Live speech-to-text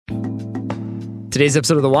Today's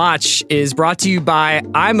episode of The Watch is brought to you by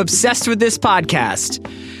I'm Obsessed with This podcast.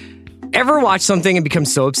 Ever watch something and become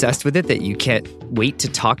so obsessed with it that you can't wait to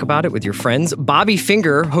talk about it with your friends? Bobby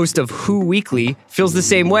Finger, host of Who Weekly, feels the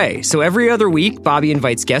same way. So every other week, Bobby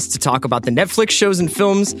invites guests to talk about the Netflix shows and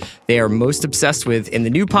films they are most obsessed with. In the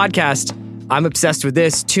new podcast, I'm Obsessed with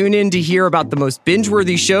This, tune in to hear about the most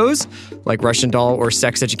binge-worthy shows like Russian Doll or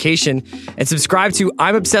Sex Education, and subscribe to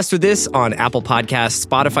I'm Obsessed with This on Apple Podcasts,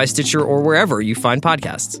 Spotify, Stitcher, or wherever you find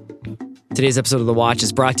podcasts. Today's episode of The Watch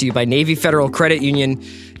is brought to you by Navy Federal Credit Union.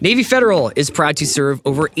 Navy Federal is proud to serve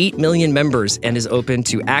over 8 million members and is open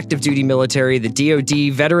to active duty military, the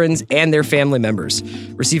DoD, veterans, and their family members.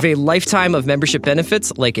 Receive a lifetime of membership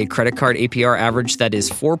benefits like a credit card APR average that is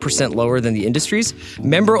 4% lower than the industry's,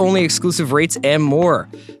 member-only exclusive rates, and more.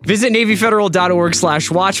 Visit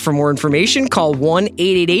NavyFederal.org/watch for more information. Call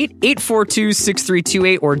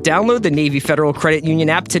 1-888-842-6328 or download the Navy Federal Credit Union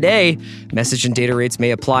app today. Message and data rates may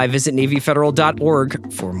apply. Visit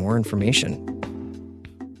NavyFederal.org for more information.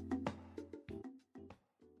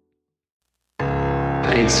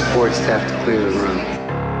 I need support staff to clear the room.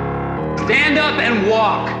 Stand up and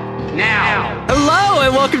walk, now. Hello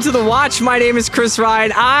and welcome to The Watch. My name is Chris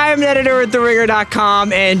Ryan. I'm an editor at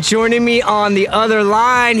TheRinger.com, and joining me on the other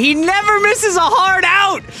line, he never misses a hard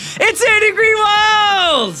out. It's Andy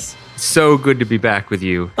Greenwald. So good to be back with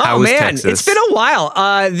you. How was Texas? It's been a while.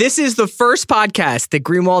 This is the first podcast that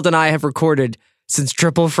Greenwald and I have recorded since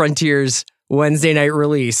Triple Frontier's Wednesday night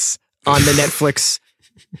release on the Netflix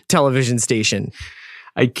television station.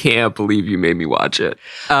 I can't believe you made me watch it.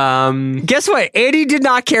 Guess what? Andy did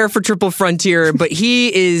not care for Triple Frontier, but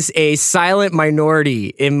he is a silent minority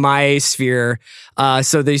in my sphere.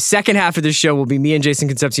 So the second half of the show will be me and Jason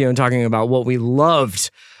Concepcion talking about what we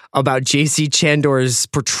loved about J.C. Chandor's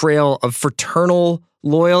portrayal of fraternal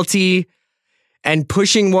loyalty and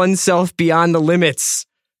pushing oneself beyond the limits.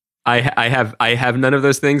 I have none of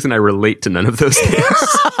those things, and I relate to none of those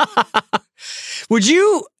things. Would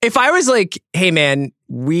you, if I was like, hey man,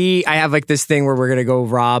 I have like this thing where we're going to go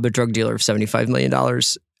rob a drug dealer of $75 million,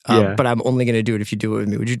 but I'm only going to do it if you do it with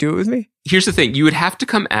me. Would you do it with me? Here's the thing. You would have to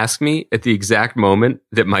come ask me at the exact moment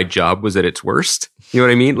that my job was at its worst. You know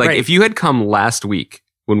what I mean? Like Right. If you had come last week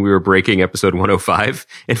when we were breaking episode 105,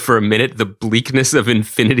 and for a minute, the bleakness of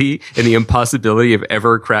infinity and the impossibility of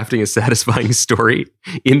ever crafting a satisfying story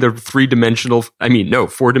in the four-dimensional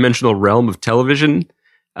realm of television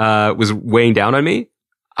was weighing down on me,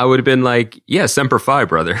 I would have been like, yeah, Semper Fi,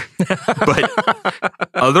 brother. But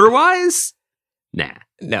otherwise, nah.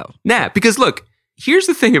 Because look, here's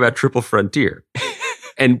the thing about Triple Frontier,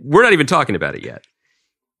 and we're not even talking about it yet.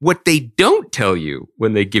 What they don't tell you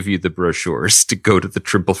when they give you the brochures to go to the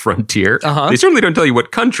Triple Frontier, they certainly don't tell you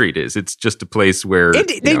what country it is. It's just a place where...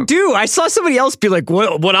 They do. I saw somebody else be like,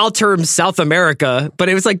 what I'll term South America, but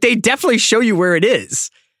it was like, they definitely show you where it is.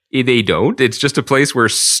 They don't. It's just a place where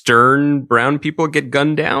stern brown people get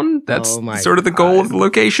gunned down. That's sort of the goal of the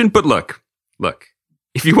location. But look,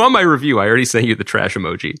 if you want my review, I already sent you the trash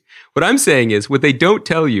emoji. What I'm saying is what they don't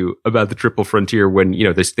tell you about the Triple Frontier when,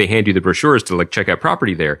 they hand you the brochures to like check out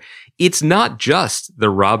property there. It's not just the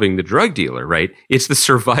robbing the drug dealer, right? It's the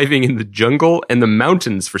surviving in the jungle and the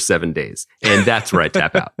mountains for 7 days. And that's where I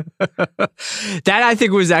tap out. That I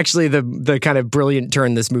think was actually the kind of brilliant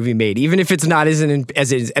turn this movie made. Even if it's not as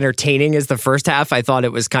entertaining as the first half, I thought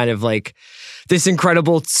it was kind of like this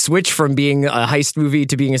incredible switch from being a heist movie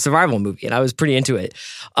to being a survival movie. And I was pretty into it.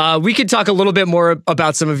 We could talk a little bit more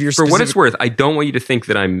about some of your For what it's worth, I don't want you to think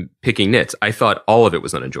that I'm picking nits. I thought all of it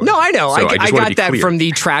was unenjoyable. No, I know. So I got that from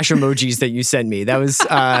the trash emojis that you sent me. That was,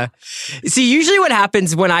 see, usually what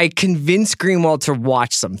happens when I convince Greenwald to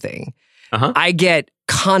watch something, I get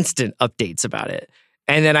constant updates about it.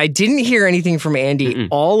 And then I didn't hear anything from Andy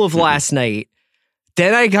all of last night.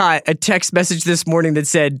 Then I got a text message this morning that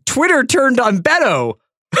said, Twitter turned on Beto!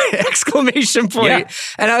 Exclamation point. Yeah.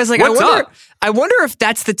 And I was like, I wonder if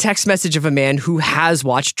that's the text message of a man who has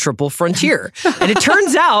watched Triple Frontier. And it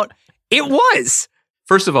turns out it was.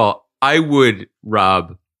 First of all, I would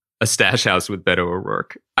rob a stash house with Beto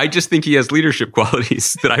O'Rourke. I just think he has leadership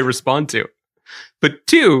qualities that I respond to. But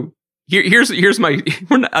two, here's my...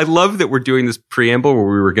 I love that we're doing this preamble where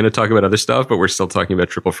we were going to talk about other stuff, but we're still talking about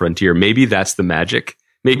Triple Frontier. Maybe that's the magic.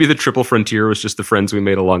 Maybe the Triple Frontier was just the friends we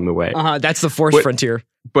made along the way. That's the fourth frontier.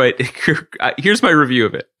 But here's my review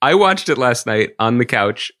of it. I watched it last night on the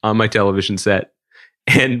couch on my television set,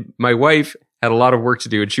 and my wife had a lot of work to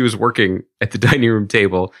do, and she was working at the dining room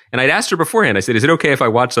table. And I'd asked her beforehand, I said, is it okay if I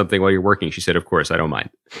watch something while you're working? She said, of course, I don't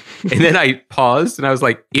mind. And then I paused, and I was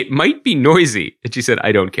like, it might be noisy. And she said,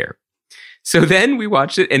 I don't care. So then we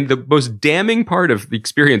watched it, and the most damning part of the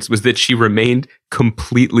experience was that she remained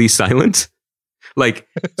completely silent. Like,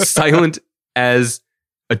 silent as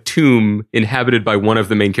a tomb inhabited by one of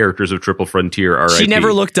the main characters of Triple Frontier, R.I.P. She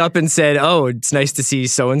never looked up and said, oh, it's nice to see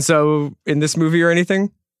so-and-so in this movie or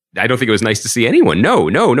anything? I don't think it was nice to see anyone. No.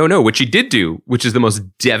 What she did do, which is the most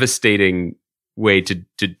devastating way to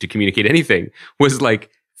communicate anything, was like,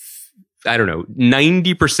 I don't know,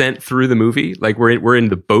 90% through the movie, like we're in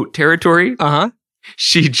the boat territory. Uh-huh.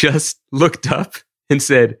 She just looked up and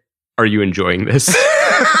said, "Are you enjoying this?"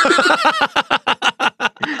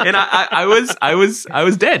 And I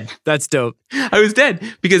was dead. That's dope. I was dead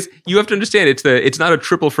because you have to understand it's not a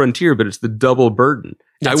triple frontier, but it's the double burden.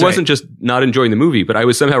 I wasn't just not enjoying the movie, but I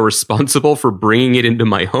was somehow responsible for bringing it into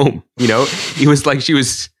my home. You know, it was like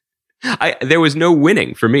there was no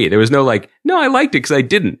winning for me. There was no like, no, I liked it because I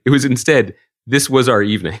didn't. It was instead, this was our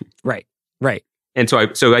evening. Right. And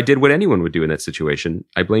so I did what anyone would do in that situation.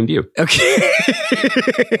 I blamed you. Okay.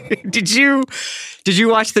 Did you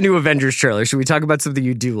watch the new Avengers trailer? Should we talk about something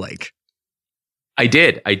you do like? I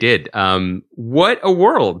did. What a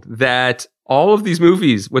world that all of these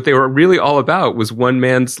movies, what they were really all about was one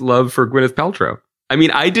man's love for Gwyneth Paltrow. I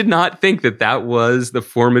mean, I did not think that was the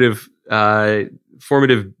formative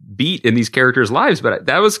beat in these characters' lives, but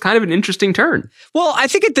that was kind of an interesting turn. Well, I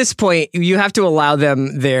think at this point, you have to allow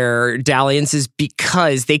them their dalliances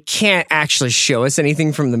because they can't actually show us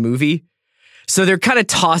anything from the movie. So they're kind of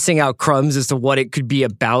tossing out crumbs as to what it could be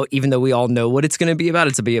about, even though we all know what it's going to be about.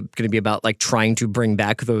 It's going to be about like trying to bring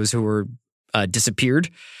back those who were disappeared.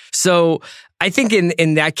 So I think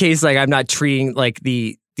in that case, like I'm not treating like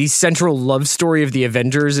the central love story of the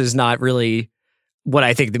Avengers is not really what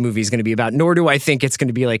I think the movie is going to be about, nor do I think it's going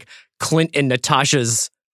to be like Clint and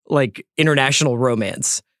Natasha's like international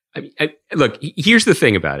romance. I mean, look, here's the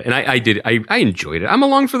thing about it. And I enjoyed it. I'm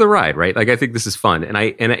along for the ride, right? Like, I think this is fun. And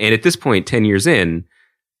at this point, 10 years in,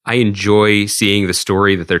 I enjoy seeing the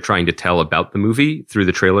story that they're trying to tell about the movie through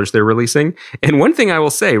the trailers they're releasing. And one thing I will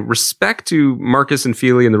say, respect to Marcus and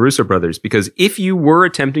Feely and the Russo brothers, because if you were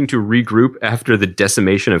attempting to regroup after the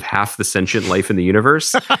decimation of half the sentient life in the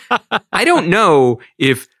universe, I don't know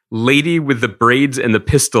if lady with the braids and the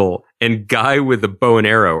pistol and guy with the bow and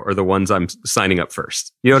arrow are the ones I'm signing up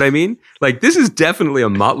first. You know what I mean? Like, this is definitely a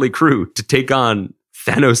motley crew to take on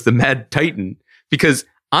Thanos the Mad Titan, because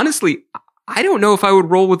honestly, I don't know if I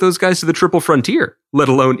would roll with those guys to the triple frontier, let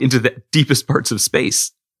alone into the deepest parts of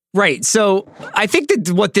space. Right. So I think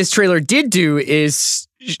that what this trailer did do is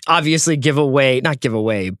obviously not give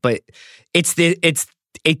away, but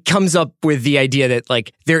it comes up with the idea that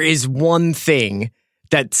like there is one thing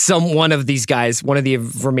that one of these guys, one of the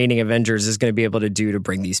remaining Avengers is going to be able to do to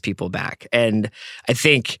bring these people back. And I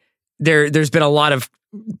think there's been a lot of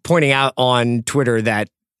pointing out on Twitter that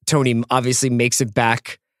Tony obviously makes it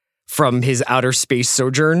back from his outer space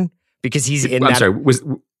sojourn because he's in I'm sorry,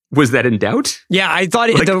 was that in doubt? Yeah, I thought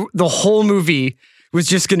the whole movie was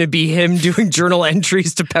just going to be him doing journal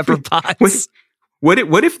entries to Pepper Potts.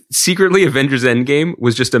 What if secretly Avengers Endgame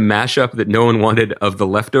was just a mashup that no one wanted of The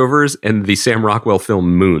Leftovers and the Sam Rockwell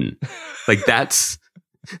film Moon? Like that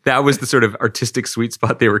was the sort of artistic sweet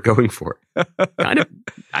spot they were going for. Kind of.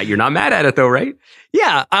 You're not mad at it though, right?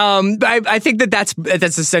 Yeah. I think that's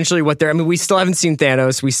essentially what they're. I mean, we still haven't seen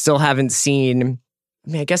Thanos. We still haven't seen.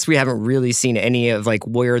 I mean, I guess we haven't really seen any of like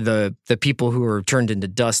where the people who were turned into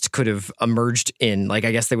dust could have emerged in. Like,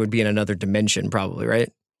 I guess they would be in another dimension, probably,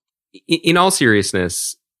 right? In all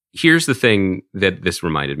seriousness, here's the thing that this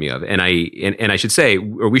reminded me of, and I should say,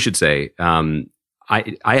 or we should say,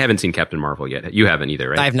 I haven't seen Captain Marvel yet. You haven't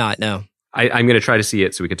either, right? I have not. No. I'm going to try to see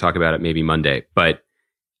it so we can talk about it maybe Monday. But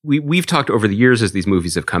we've talked over the years as these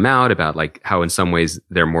movies have come out about like how in some ways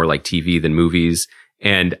they're more like TV than movies,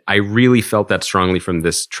 and I really felt that strongly from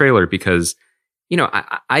this trailer because, you know,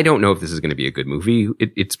 I don't know if this is going to be a good movie.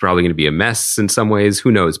 It's probably going to be a mess in some ways. Who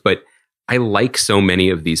knows? But I like so many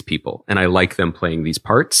of these people and I like them playing these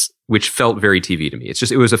parts, which felt very TV to me.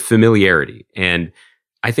 It was a familiarity. And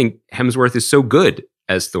I think Hemsworth is so good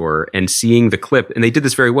as Thor, and seeing the clip, and they did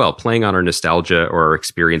this very well, playing on our nostalgia or our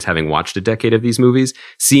experience having watched a decade of these movies,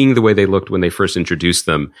 seeing the way they looked when they first introduced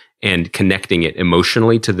them and connecting it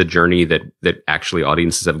emotionally to the journey that actually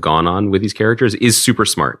audiences have gone on with these characters is super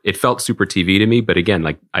smart. It felt super TV to me, but again,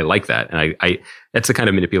 like I like that. And I that's the kind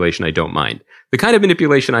of manipulation I don't mind. The kind of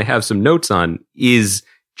manipulation I have some notes on is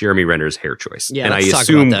Jeremy Renner's hair choice. Yeah, and I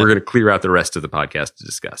assume we're going to clear out the rest of the podcast to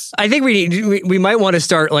discuss. I think we might want to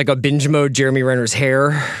start like a binge mode Jeremy Renner's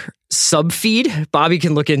hair sub feed. Bobby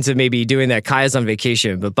can look into maybe doing that. Kaya's on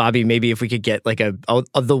vacation, but Bobby, maybe if we could get like a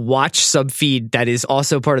the watch sub feed that is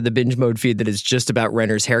also part of the binge mode feed that is just about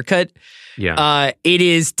Renner's haircut. Yeah. It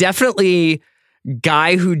is definitely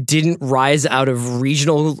guy who didn't rise out of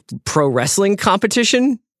regional pro wrestling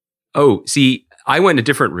competition. Oh, see, I went a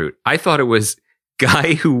different route. I thought it was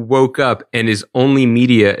guy who woke up and his only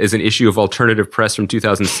media is an issue of Alternative Press from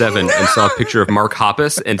 2007 and saw a picture of Mark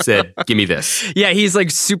Hoppus and said, "Give me this." Yeah, he's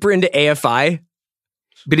like super into AFI.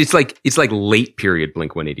 But it's like late period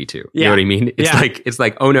Blink 182. Yeah. You know what I mean? It's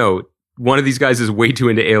like, oh no, one of these guys is way too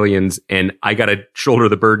into aliens and I got to shoulder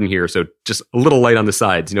the burden here. So just a little light on the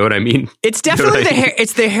sides. You know what I mean? It's definitely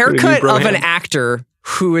it's the haircut of an actor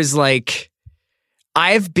who is like,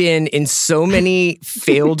 I've been in so many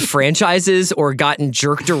failed franchises or gotten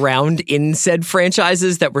jerked around in said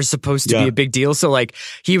franchises that were supposed to be a big deal. So like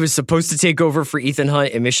he was supposed to take over for Ethan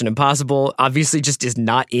Hunt in Mission Impossible, obviously just is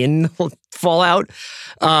not in Fallout.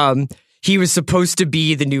 He was supposed to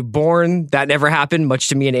be the new Bourne. That never happened, much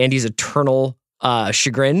to me and Andy's eternal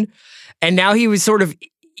chagrin. And now he was sort of,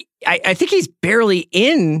 I think he's barely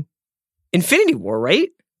in Infinity War, right?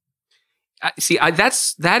 See,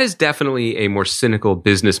 that is definitely a more cynical,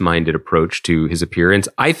 business-minded approach to his appearance.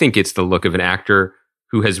 I think it's the look of an actor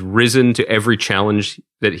who has risen to every challenge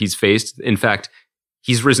that he's faced. In fact,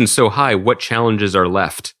 he's risen so high, what challenges are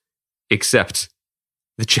left except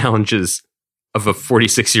the challenges of a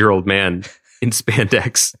 46-year-old man in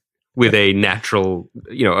spandex with a natural,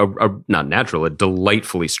 a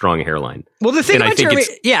delightfully strong hairline. Well, the thing about Jeremy,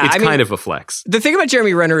 it's kind of a flex. The thing about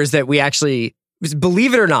Jeremy Renner is that we actually,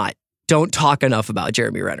 believe it or not, don't talk enough about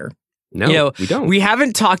Jeremy Renner. No, we don't. We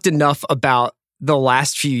haven't talked enough about the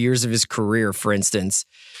last few years of his career, for instance.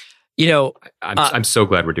 I'm so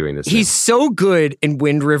glad we're doing this. He's so good in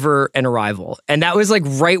Wind River and Arrival. And that was like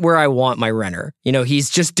right where I want my Renner. He's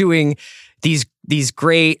just doing these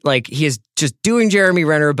great, like he is just doing Jeremy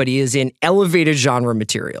Renner, but he is in elevated genre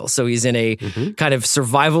material. So he's in a kind of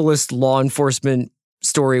survivalist law enforcement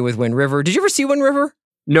story with Wind River. Did you ever see Wind River?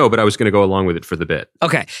 No, but I was going to go along with it for the bit.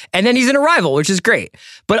 Okay. And then he's in Arrival, which is great.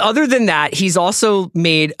 But other than that, he's also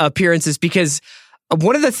made appearances because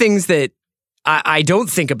one of the things that I don't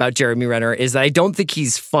think about Jeremy Renner is that I don't think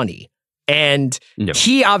he's funny. And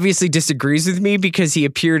he obviously disagrees with me because he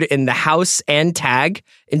appeared in The House and Tag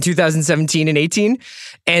in 2017 and 18.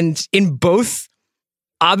 And in both,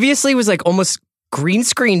 obviously was like almost green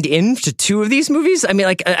screened into two of these movies. I mean,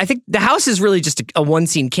 like, I think The House is really just a one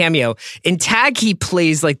scene cameo. In Tag, he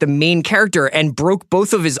plays like the main character and broke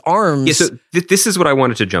both of his arms. Yeah, so this is what I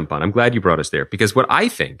wanted to jump on. I'm glad you brought us there because what I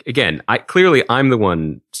think, again, I'm the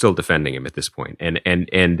one still defending him at this point. And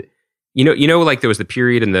like there was the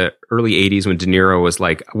period in the early 80s when De Niro was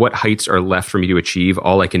like, what heights are left for me to achieve?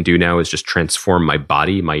 All I can do now is just transform my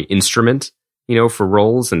body, my instrument, for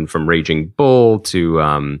roles, and from Raging Bull to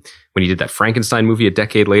when he did that Frankenstein movie a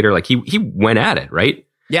decade later, like he went at it, right?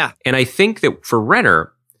 Yeah. And I think that for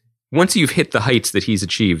Renner, once you've hit the heights that he's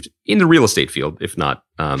achieved in the real estate field, if not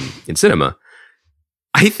in cinema,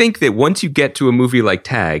 I think that once you get to a movie like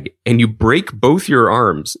Tag and you break both your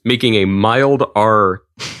arms, making a mild R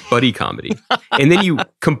buddy comedy, and then you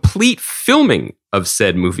complete filming of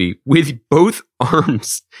said movie with both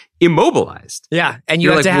arms immobilized. Yeah. And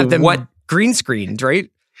you have to have them green screened, right?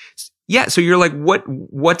 Yeah. So you're like,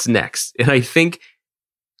 what's next? And I think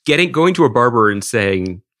going to a barber and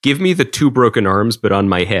saying, give me the two broken arms, but on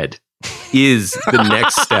my head is the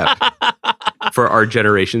next step for our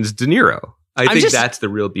generation's De Niro. I think that's the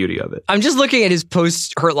real beauty of it. I'm just looking at his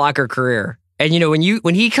post Hurt Locker career. And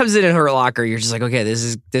when he comes in Hurt Locker, you're just like, okay, this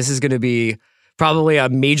is going to be probably a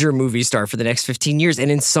major movie star for the next 15 years. And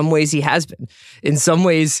in some ways he has been. In some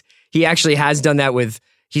ways he actually has done that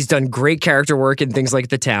he's done great character work in things like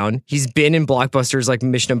The Town. He's been in blockbusters like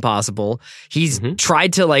Mission Impossible. He's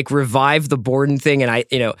tried to like revive the Borden thing. And I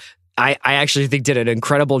actually think did an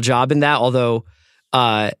incredible job in that. Although,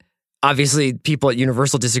 obviously people at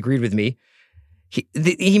Universal disagreed with me.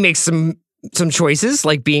 He makes some choices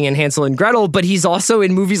like being in Hansel and Gretel, but he's also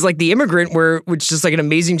in movies like The Immigrant, which is just like an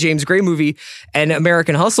amazing James Gray movie, and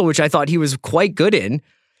American Hustle, which I thought he was quite good in.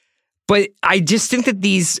 But I just think that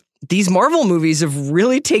these Marvel movies have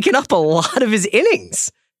really taken up a lot of his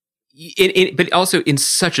innings. But also in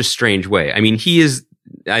such a strange way. I mean, he is,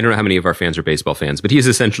 I don't know how many of our fans are baseball fans, but he is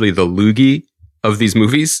essentially the loogie of these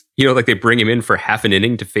movies. Like they bring him in for half an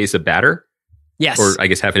inning to face a batter. Yes. Or I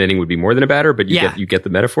guess half an inning would be more than a batter, but you get the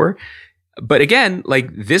metaphor. But again, like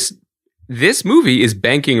this movie is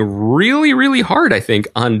banking really, really hard, I think,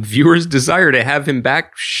 on viewers' desire to have him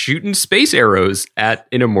back shooting space arrows at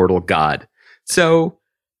an immortal god. So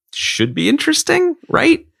should be interesting,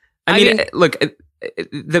 right? I mean, look,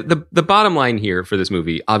 the bottom line here for this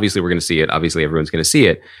movie, obviously we're going to see it. Obviously everyone's going to see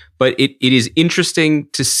it. But it is interesting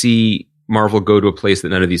to see Marvel go to a place that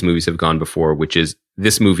none of these movies have gone before, which is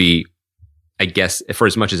this movie, I guess, for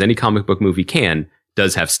as much as any comic book movie can,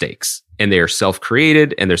 does have stakes. And they are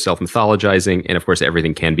self-created and they're self-mythologizing. And of course,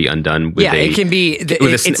 everything can be undone with it can be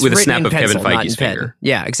with a snap of Kevin Feige's finger.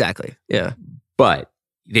 Yeah, exactly. Yeah. But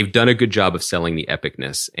they've done a good job of selling the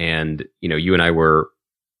epicness. And, you and I were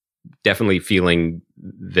definitely feeling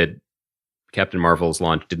that Captain Marvel's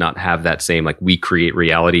launch did not have that same, like, we create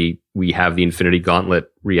reality, we have the Infinity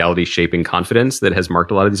Gauntlet reality shaping confidence that has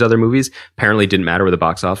marked a lot of these other movies. Apparently it didn't matter with the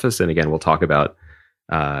box office. And again, we'll talk about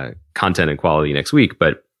content and quality next week.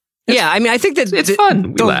 But I mean, I think that it's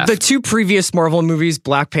fun. The two previous Marvel movies,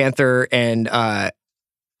 Black Panther and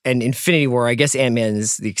Infinity War, I guess Ant-Man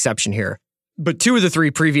is the exception here. But two of the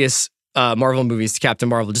three previous Marvel movies to Captain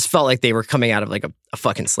Marvel just felt like they were coming out of like a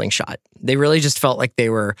fucking slingshot. They really just felt like they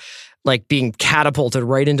were like being catapulted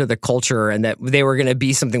right into the culture and that they were going to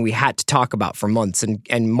be something we had to talk about for months.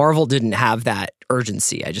 And Marvel didn't have that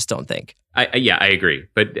urgency. I just don't think. I agree.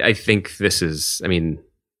 But I think this is, I mean,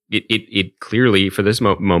 it clearly for this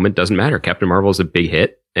moment doesn't matter. Captain Marvel is a big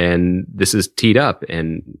hit and this is teed up.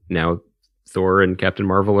 And now Thor and Captain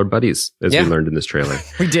Marvel are buddies, as we learned in this trailer.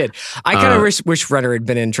 We did. I kind of wish Renner had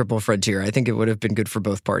been in Triple Frontier. I think it would have been good for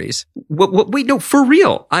both parties. Wait, no, for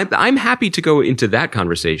real. I'm happy to go into that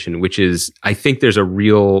conversation, which is, I think there's a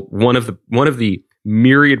real one of the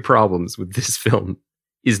myriad problems with this film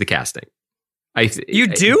is the casting. You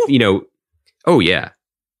do? Oh yeah,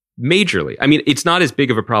 majorly. I mean, it's not as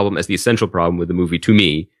big of a problem as the essential problem with the movie to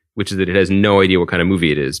me, which is that it has no idea what kind of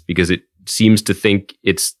movie it is because it seems to think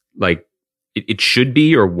it's like. It should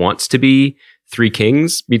be or wants to be Three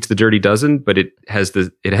Kings meets the Dirty Dozen, but it has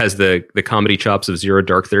the comedy chops of Zero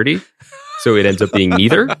Dark 30, so it ends up being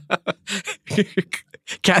neither.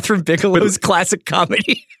 Catherine Bigelow's classic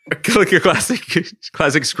comedy, like a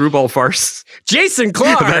classic screwball farce. Jason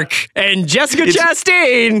Clarke and Jessica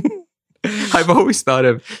Chastain. I've always thought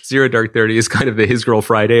of Zero Dark 30 as kind of the His Girl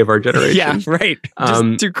Friday of our generation. Yeah, right.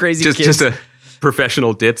 Just two crazy kids. Just a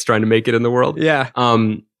professional ditz trying to make it in the world. Yeah.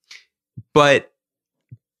 But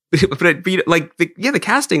the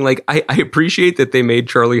casting, like I appreciate that they made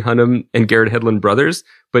Charlie Hunnam and Garrett Hedlund brothers,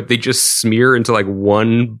 but they just smear into like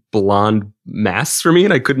one blonde mass for me,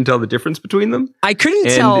 and I couldn't tell the difference between them. I couldn't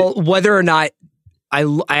tell whether or not I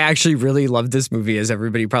actually really loved this movie, as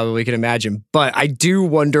everybody probably can imagine, but I do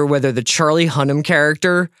wonder whether the Charlie Hunnam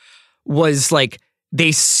character was like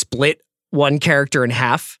they split one character in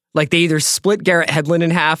half. Like they either split Garrett Hedlund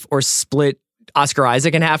in half or split Oscar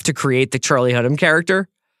Isaac in half to create the Charlie Hunnam character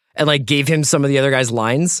and like gave him some of the other guys'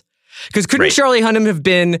 lines. Because couldn't Charlie Hunnam have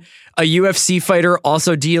been a UFC fighter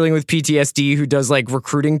also dealing with PTSD who does like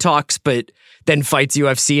recruiting talks, but then fights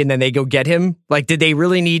UFC and then they go get him? Like, did they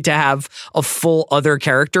really need to have a full other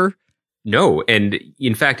character? No. And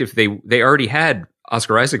in fact, if they already had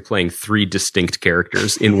Oscar Isaac playing three distinct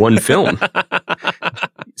characters in one film.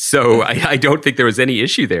 So I don't think there was any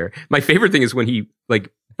issue there. My favorite thing is when he, like,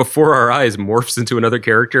 before our eyes morphs into another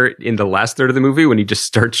character in the last third of the movie when he just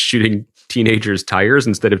starts shooting teenagers' tires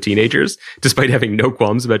instead of teenagers, despite having no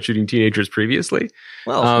qualms about shooting teenagers previously.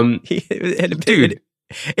 Well, he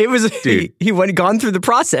went gone through the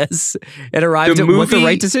process and arrived at what the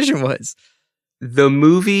right decision was. The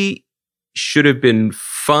movie should have been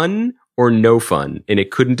fun or no fun, and it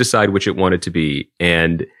couldn't decide which it wanted to be.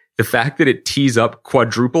 And the fact that it tees up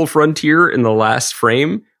quadruple frontier in the last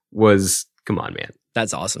frame was, come on, man.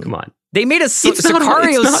 That's awesome. Come on. They made a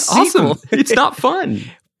Sicario sequel. Awesome. It's not fun.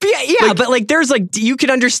 But like there's like you can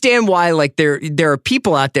understand why like there are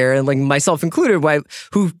people out there and like myself included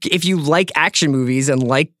who if you like action movies and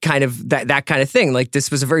like kind of that kind of thing, like this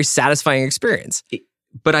was a very satisfying experience.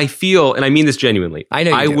 But I feel, and I mean this genuinely,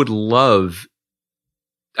 I would love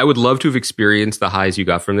to have experienced the highs you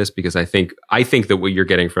got from this because I think that what you're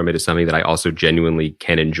getting from it is something that I also genuinely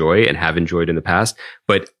can enjoy and have enjoyed in the past.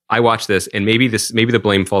 But I watched this and maybe the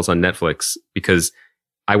blame falls on Netflix because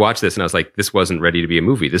I watched this and I was like, this wasn't ready to be a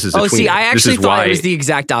movie. This is a tweener. I actually thought it was the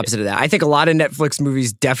exact opposite of that. I think a lot of Netflix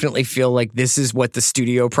movies definitely feel like this is what the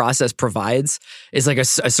studio process provides is like a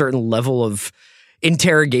certain level of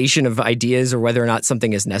interrogation of ideas or whether or not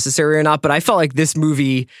something is necessary or not. But I felt like this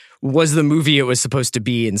movie was the movie it was supposed to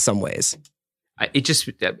be in some ways.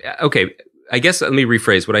 Okay, I guess let me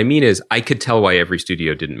rephrase. What I mean is I could tell why every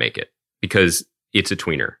studio didn't make it because it's a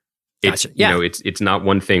tweener. It's, gotcha. Yeah. It's not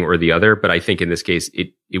one thing or the other, but I think in this case,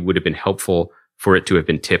 it would have been helpful for it to have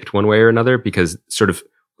been tipped one way or another because sort of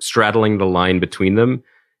straddling the line between them,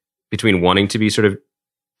 between wanting to be sort of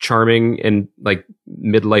charming and like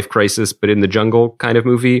midlife crisis, but in the jungle kind of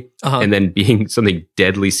movie, and then being something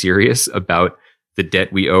deadly serious about the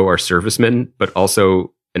debt we owe our servicemen, but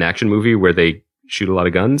also an action movie where they shoot a lot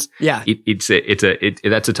of guns. Yeah,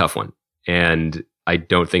 that's a tough one, and I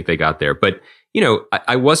don't think they got there. But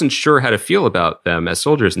I wasn't sure how to feel about them as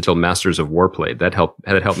soldiers until Masters of War played. That helped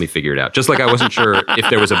me figure it out. Just like I wasn't sure if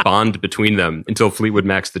there was a bond between them until Fleetwood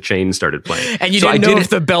Mac's The Chain started playing. And you didn't know if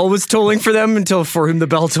the bell was tolling for them until For Whom the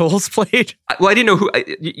Bell Tolls played? Well, I didn't know who.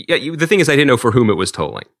 The thing is, I didn't know for whom it was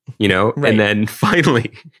tolling, Right. And then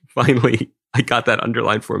finally, I got that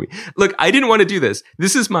underlined for me. Look, I didn't want to do this.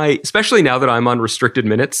 This is especially now that I'm on restricted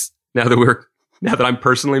minutes, now that I'm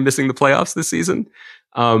personally missing the playoffs this season.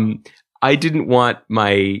 I didn't want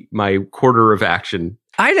my quarter of action.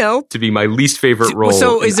 I know. To be my least favorite role.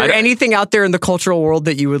 So is there anything out there in the cultural world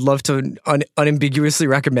that you would love to unambiguously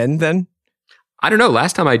recommend then? I don't know.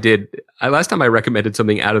 Last time I recommended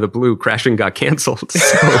something out of the blue, Crashing got canceled.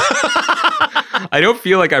 So I don't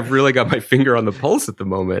feel like I've really got my finger on the pulse at the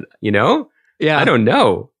moment, Yeah. I don't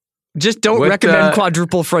know. Just don't recommend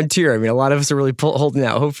Quadruple Frontier. I mean, a lot of us are really holding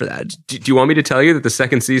out hope for that. Do you want me to tell you that the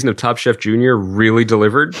second season of Top Chef Junior really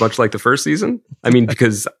delivered, much like the first season? I mean,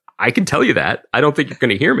 because I can tell you that. I don't think you're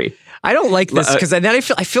going to hear me. I don't like this because then I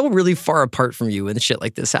feel really far apart from you when shit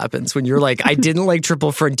like this happens. When you're like, I didn't like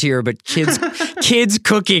Triple Frontier, but kids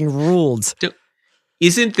cooking ruled.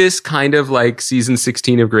 Isn't this kind of like season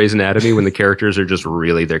 16 of Grey's Anatomy when the characters are just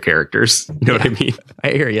really their characters? You know what I mean?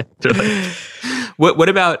 I hear you. What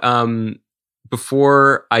about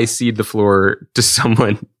before I cede the floor to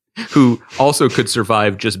someone who also could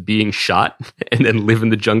survive just being shot and then live in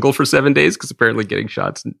the jungle for 7 days because apparently getting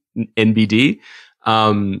shots NBD.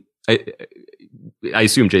 I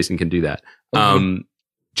assume Jason can do that.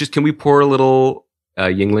 Just can we pour a little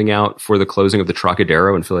Yingling out for the closing of the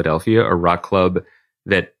Trocadero in Philadelphia, a rock club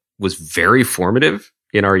that was very formative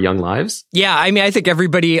in our young lives? Yeah, I mean, I think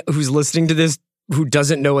everybody who's listening to this who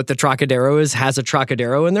doesn't know what the Trocadero is has a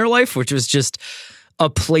Trocadero in their life, which was just a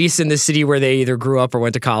place in the city where they either grew up or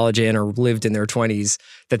went to college in or lived in their 20s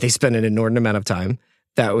that they spent an inordinate amount of time.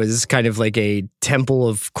 That was kind of like a temple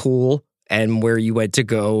of cool and where you went to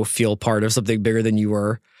go feel part of something bigger than you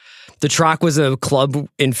were. The Troc was a club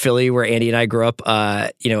in Philly where Andy and I grew up,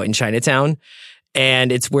 in Chinatown.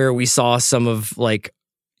 And it's where we saw some of the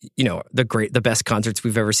best concerts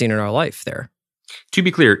we've ever seen in our life there. To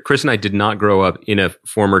be clear, Chris and I did not grow up in a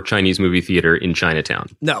former Chinese movie theater in Chinatown.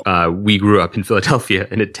 No. We grew up in Philadelphia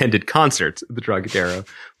and attended concerts at the Trocadero.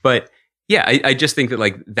 But yeah, I just think that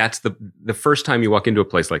like that's the first time you walk into a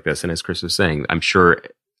place like this. And as Chris was saying, I'm sure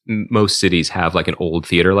most cities have like an old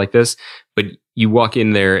theater like this, but you walk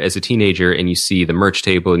in there as a teenager and you see the merch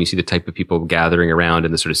table and you see the type of people gathering around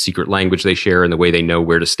and the sort of secret language they share and the way they know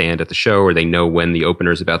where to stand at the show, or they know when the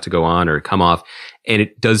opener is about to go on or come off. And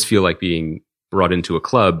it does feel like being brought into a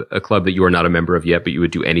club that you are not a member of yet, but you would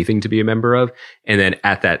do anything to be a member of. And then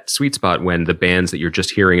at that sweet spot when the bands that you're just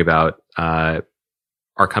hearing about,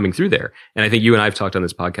 are coming through there. And I think you and I have talked on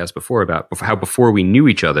this podcast before about how before we knew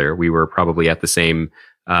each other, we were probably at the same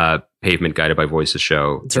Pavement Guided by Voices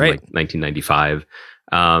show. That's right. Like 1995.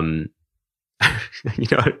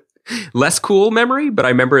 Less cool memory, but I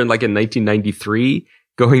remember in 1993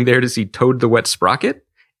 going there to see Toad the Wet Sprocket,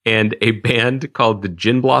 and a band called the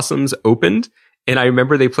Gin Blossoms opened. And I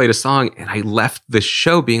remember they played a song and I left the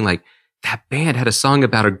show being like, that band had a song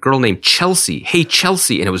about a girl named Chelsea. Hey,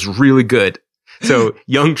 Chelsea. And it was really good. So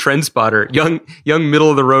young trend spotter, young middle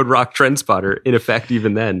of the road rock trend spotter in effect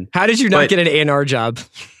even then. How did you not get an A&R job?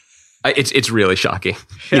 It's really shocking.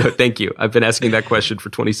 Yeah. Thank you. I've been asking that question for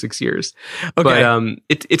 26 years. Okay. But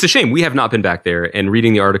it's a shame. We have not been back there. And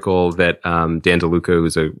reading the article that Dan DeLuca,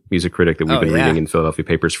 who's a music critic that we've been reading in Philadelphia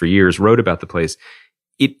papers for years, wrote about the place.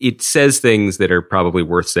 It says things that are probably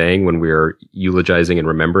worth saying when we're eulogizing and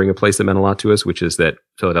remembering a place that meant a lot to us, which is that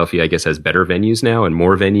Philadelphia, I guess, has better venues now and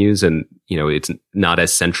more venues. And, it's not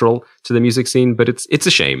as central to the music scene, but it's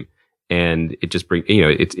a shame. And it just brings,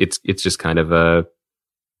 it's just kind of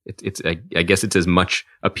I guess it's as much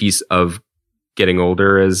a piece of getting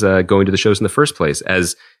older as going to the shows in the first place.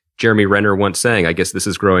 As Jeremy Renner once sang, I guess this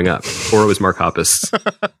is growing up. Or it was Mark Hoppus.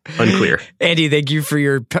 Unclear. Andy, thank you for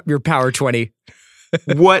your Power 20.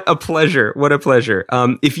 What a pleasure. What a pleasure.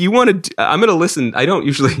 If you want to, I'm going to listen.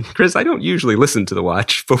 Chris, I don't usually listen to The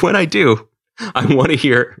Watch, but when I do, I want to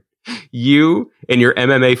hear you and your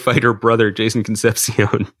MMA fighter brother, Jason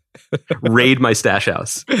Concepcion, raid my stash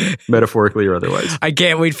house, metaphorically or otherwise. I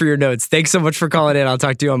can't wait for your notes. Thanks so much for calling in. I'll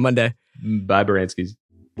talk to you on Monday. Bye, Baranskis.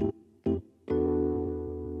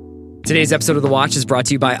 Today's episode of The Watch is brought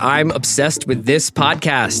to you by I'm Obsessed with This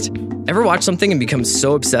podcast. Ever watch something and become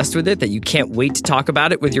so obsessed with it that you can't wait to talk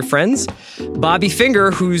about it with your friends? Bobby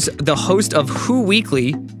Finger, who's the host of Who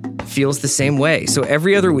Weekly, feels the same way. So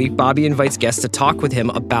every other week, Bobby invites guests to talk with him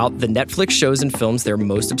about the Netflix shows and films they're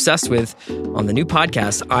most obsessed with on the new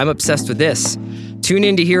podcast, I'm Obsessed with This. Tune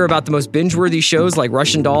in to hear about the most binge-worthy shows like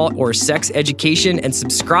Russian Doll or Sex Education, and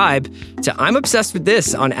subscribe to I'm Obsessed with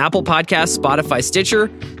This on Apple Podcasts, Spotify, Stitcher,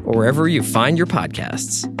 or wherever you find your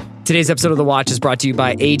podcasts. Today's episode of The Watch is brought to you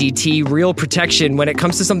by ADT Real Protection. When it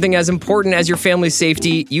comes to something as important as your family's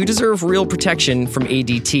safety, you deserve real protection from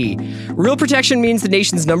ADT. Real Protection means the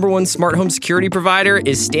nation's #1 smart home security provider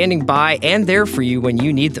is standing by and there for you when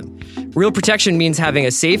you need them. Real Protection means having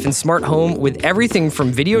a safe and smart home with everything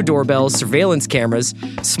from video doorbells, surveillance cameras,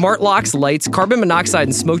 smart locks, lights, carbon monoxide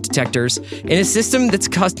and smoke detectors in a system that's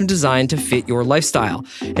custom designed to fit your lifestyle.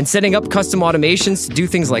 And setting up custom automations to do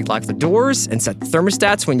things like lock the doors and set the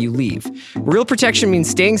thermostats when you leave. Real Protection means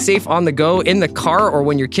staying safe on the go, in the car, or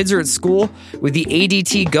when your kids are at school with the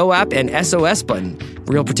ADT Go app and SOS button.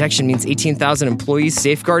 Real Protection means 18,000 employees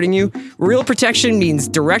safeguarding you. Real Protection means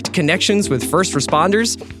direct connections with first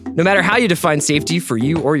responders. No matter how you define safety for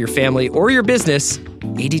you or your family or your business,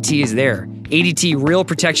 ADT is there. ADT Real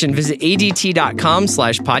Protection. Visit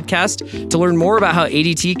ADT.com/podcast to learn more about how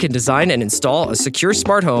ADT can design and install a secure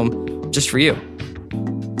smart home just for you.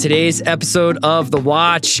 Today's episode of The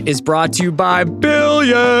Watch is brought to you by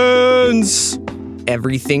Billions.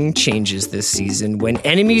 Everything changes this season when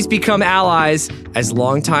enemies become allies as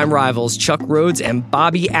longtime rivals Chuck Rhodes and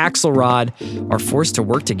Bobby Axelrod are forced to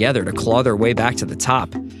work together to claw their way back to the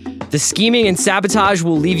top. The scheming and sabotage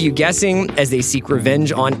will leave you guessing as they seek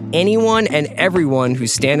revenge on anyone and everyone who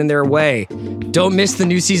stand in their way. Don't miss the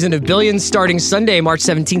new season of Billions starting Sunday, March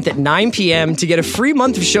 17th at 9 p.m. To get a free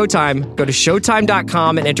month of Showtime, go to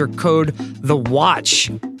Showtime.com and enter code THEWATCH.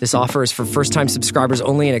 This offer is for first-time subscribers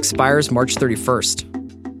only and expires March 31st.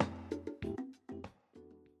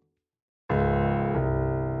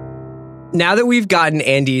 Now that we've gotten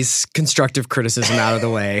Andy's constructive criticism out of the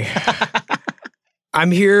way,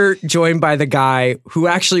 I'm here joined by the guy who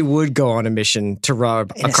actually would go on a mission to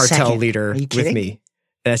rob a cartel leader with me.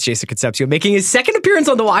 That's Jason Concepcio, making his second appearance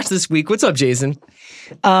on The Watch this week. What's up, Jason?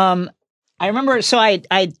 I remember, so I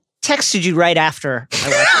texted you right after I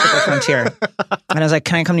watched Triple Frontier. And I was like,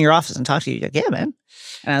 can I come to your office and talk to you? You're like, yeah, man.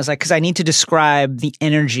 And I was like, because I need to describe the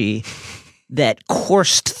energy that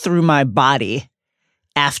coursed through my body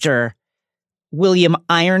after William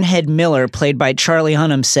Ironhead Miller, played by Charlie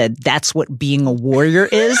Hunnam, said, that's what being a warrior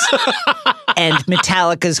is. And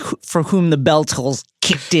Metallica's For Whom the Bell Tolls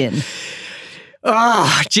kicked in.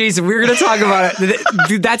 Jason, we're going to talk about it.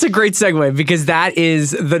 Dude, that's a great segue because that is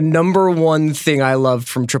the #1 thing I loved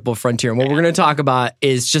from Triple Frontier. And what we're going to talk about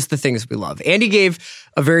is just the things we love. Andy gave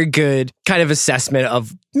a very good kind of assessment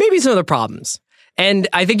of maybe some of the problems. And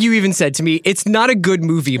I think you even said to me, it's not a good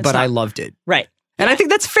movie, but I loved it. Right. And I think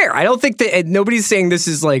that's fair. I don't think that nobody's saying this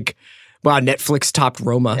is like, wow, Netflix topped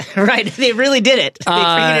Roma. Right. They really did it. They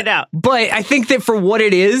figured it out. But I think that for what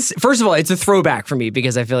it is, first of all, it's a throwback for me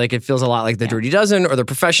because I feel like it feels a lot like The Dirty Dozen or The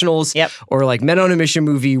Professionals or like Men on a Mission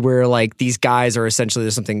movie where like these guys are essentially,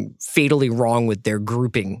 there's something fatally wrong with their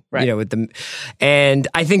grouping, you know, with them. And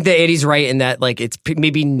I think that Eddie's right in that like it's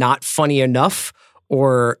maybe not funny enough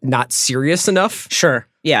or not serious enough. Sure.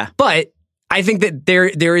 Yeah. But I think that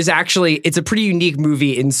there is actually, it's a pretty unique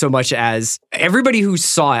movie in so much as everybody who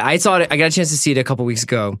saw it, I got a chance to see it a couple weeks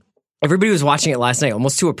ago. Everybody who was watching it last night,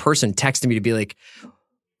 almost to a person, texted me to be like,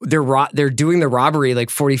 they're doing the robbery like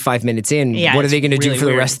 45 minutes in. Yeah, what are they going to do for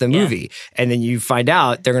the rest of the movie? Yeah. And then you find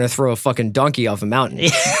out they're going to throw a fucking donkey off a mountain. You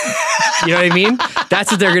know what I mean?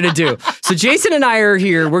 That's what they're going to do. So Jason and I are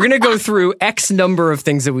here. We're going to go through X number of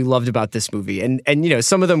things that we loved about this movie. And you know,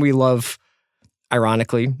 some of them we love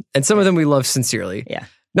ironically, and some of them we love sincerely. Yeah.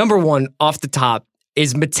 #1 off the top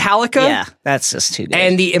is Metallica. Yeah, that's just too good.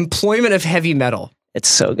 And the employment of heavy metal. It's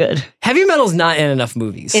so good. Heavy metal's not in enough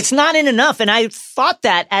movies. It's not in enough. And I thought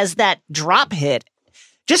that as that drop hit,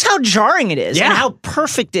 just how jarring it is and how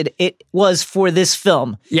perfect it was for this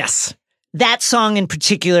film. Yes. That song in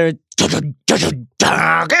particular. I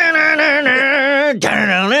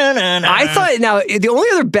thought, now, the only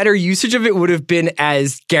other better usage of it would have been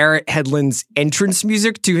as Garrett Hedlund's entrance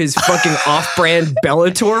music to his fucking off-brand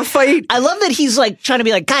Bellator fight. I love that he's like trying to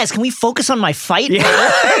be like, guys, can we focus on my fight?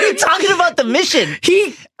 Yeah. We're talking about the mission.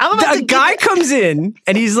 A guy comes in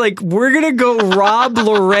and he's like, we're going to go rob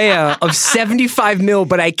Lorea of 75 mil,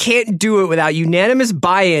 but I can't do it without unanimous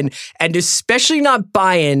buy-in, and especially not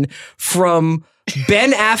buy-in from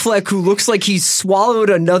Ben Affleck, who looks like he's swallowed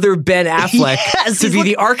another Ben Affleck to be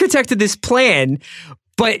the architect of this plan.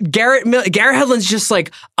 But Garrett Hedlund's just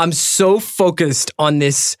like, I'm so focused on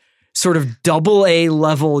this sort of AA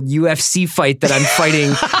level UFC fight that I'm fighting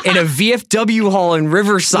in a VFW hall in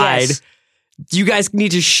Riverside. Yes. You guys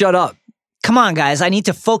need to shut up. Come on, guys. I need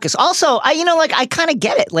to focus. Also, I kind of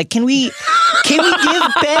get it. Like, can we give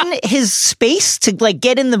Ben his space to like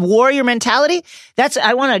get in the warrior mentality?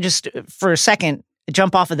 I want to just for a second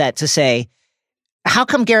jump off of that to say, how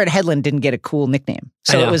come Garrett Hedlund didn't get a cool nickname?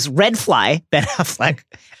 So it was Red Fly, Ben Affleck,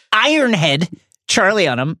 Ironhead, Charlie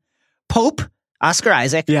Hunnam, Pope, Oscar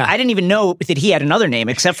Isaac. Yeah. I didn't even know that he had another name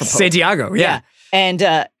except for Pope. Santiago, yeah. And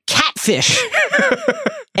Catfish.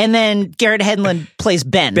 And then Garrett Hedlund plays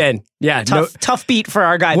Ben. Ben, yeah. Tough beat for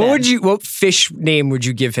our guy, Ben. What fish name would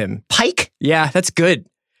you give him? Pike? Yeah, that's good.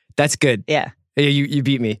 That's good. Yeah. You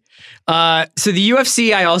beat me. So the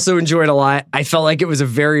UFC I also enjoyed a lot. I felt like it was a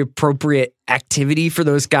very appropriate activity for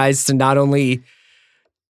those guys to not only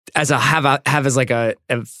have as like a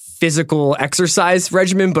physical exercise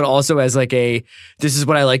regimen, but also as like this is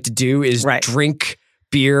what I like to do is drink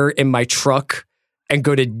beer in my truck and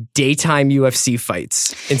go to daytime UFC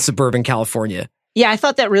fights in suburban California. Yeah, I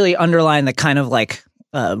thought that really underlined the kind of like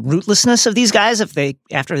rootlessness of these guys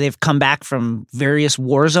after they've come back from various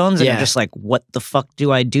war zones and they're just like, what the fuck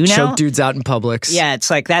do I do now? Choke dudes out in Publix. Yeah, it's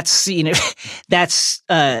like that's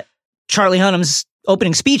Charlie Hunnam's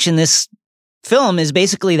opening speech in this film is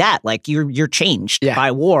basically that. Like you're changed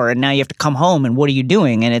by war and now you have to come home and what are you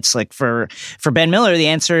doing? And it's like for Ben Miller, the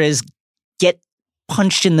answer is get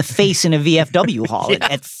punched in the face in a VFW hall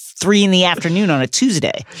at 3 p.m. on a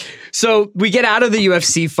Tuesday. So we get out of the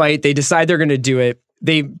UFC fight. They decide they're going to do it.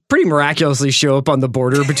 They pretty miraculously show up on the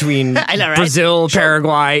border between Brazil,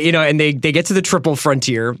 Paraguay, and they get to the Triple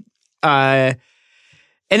Frontier. And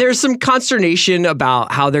there's some consternation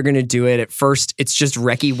about how they're going to do it. At first, it's just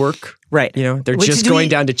recce work. Right. They're just going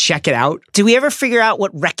down to check it out. Do we ever figure out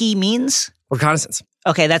what recce means? Reconnaissance.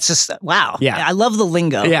 Okay, that's just, wow. Yeah. I love the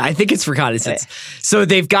lingo. Yeah, I think it's reconnaissance. So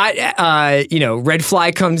they've got, Red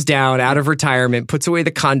Fly comes down out of retirement, puts away the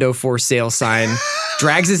condo for sale sign,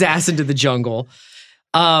 drags his ass into the jungle.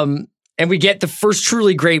 And we get the first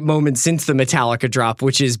truly great moment since the Metallica drop,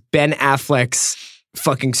 which is Ben Affleck's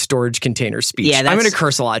fucking storage container speech. Yeah, I'm going to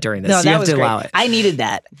curse a lot during this. No, so you have to allow it. I needed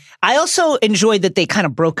that. I also enjoyed that they kind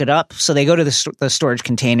of broke it up. So they go to the storage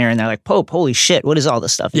container and they're like, Pope, holy shit, what is all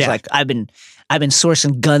this stuff? He's like, I've been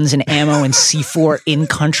sourcing guns and ammo and C4 in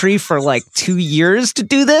country for like 2 years to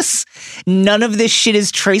do this. None of this shit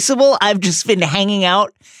is traceable. I've just been hanging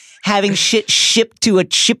out, having shit shipped to a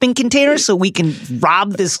shipping container so we can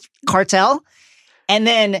rob this cartel. And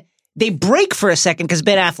then they break for a second because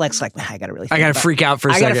Ben Affleck's like, I gotta freak out for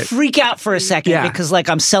a second. I gotta freak out for a second because like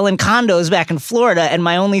I'm selling condos back in Florida and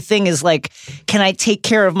my only thing is like, can I take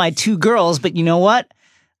care of my 2 girls? But you know what?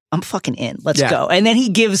 I'm fucking in. Let's go. And then he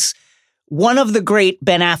gives one of the great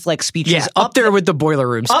Ben Affleck speeches. Yeah, up there with the Boiler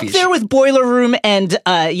Room speech. Up there with Boiler Room and,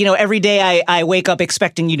 every day I wake up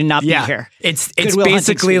expecting you to not be here. It's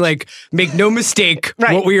basically like, make no mistake,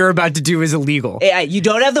 what we are about to do is illegal. You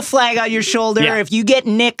don't have the flag on your shoulder. Yeah. If you get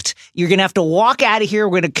nicked, you're going to have to walk out of here.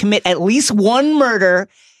 We're going to commit at least one murder.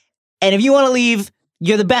 And if you want to leave,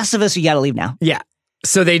 you're the best of us. You got to leave now. Yeah.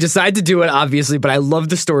 So they decide to do it, obviously, but I love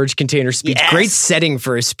the storage container speech. Yes. Great setting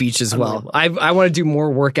for a speech as well. I want to do more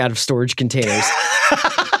work out of storage containers.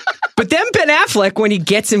 But then Ben Affleck, when he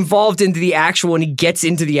gets involved into the actual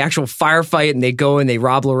firefight and they go and they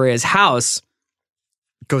rob Lorea's house,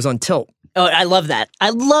 goes on tilt. Oh, I love that. I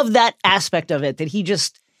love that aspect of it, that he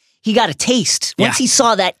got a taste once he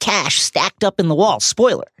saw that cash stacked up in the wall.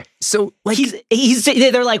 Spoiler. So like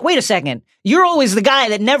they're like, wait a second, you're always the guy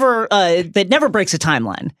that never breaks a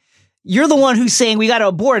timeline. You're the one who's saying we got to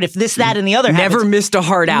abort if this, that, and the other happens. Never missed a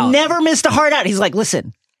heart out. Never missed a heart out. He's like,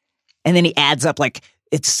 listen, and then he adds up like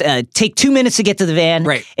it's take 2 minutes to get to the van.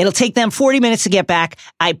 Right. It'll take them 40 minutes to get back.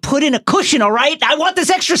 I put in a cushion. All right. I want this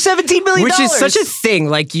extra $17 million. Which is such a thing.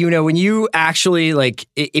 Like, when you actually like,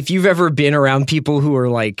 if you've ever been around people who are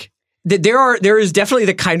like, there is definitely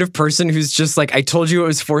the kind of person who's just like, I told you it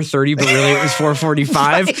was 4:30, but really it was 4:45.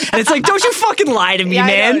 Right. And it's like, don't you fucking lie to me,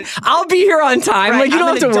 man. I'll be here on time. Right. Like, you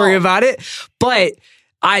don't have to worry about it. But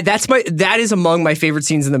that is among my favorite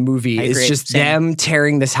scenes in the movie. It's just them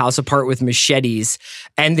tearing this house apart with machetes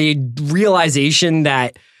and the realization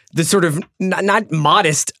that the sort of not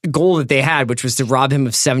modest goal that they had, which was to rob him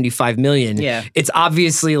of $75 million. Yeah. It's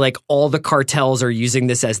obviously like all the cartels are using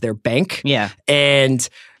this as their bank. Yeah. And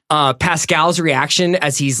Pascal's reaction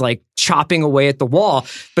as he's like chopping away at the wall.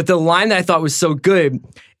 But the line that I thought was so good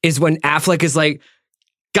is when Affleck is like,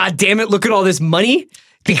 God damn it, look at all this money.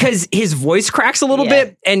 Because his voice cracks a little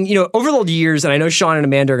bit. And, over the years, and I know Sean and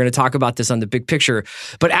Amanda are going to talk about this on The Big Picture,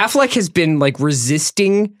 but Affleck has been like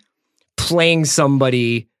resisting playing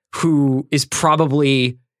somebody who is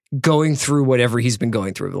probably going through whatever he's been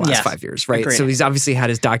going through the last 5 years, right? Agreed. So he's obviously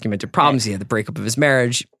had his documented problems. He had the breakup of his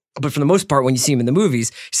marriage. But for the most part, when you see him in the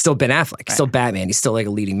movies, he's still Ben Affleck. He's still Batman. He's still like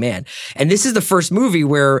a leading man. And this is the first movie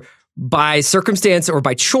where by circumstance or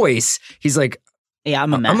by choice, he's like, yeah,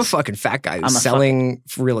 I'm a mess. I'm a fucking fat guy who's selling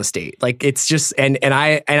real estate. Like it's just and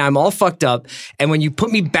I'm all fucked up. And when you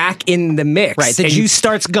put me back in the mix, right? The juice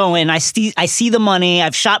starts going. I see the money.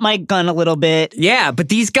 I've shot my gun a little bit. Yeah, but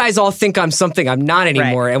these guys all think I'm something I'm not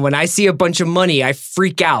anymore. Right. And when I see a bunch of money, I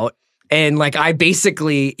freak out. And like I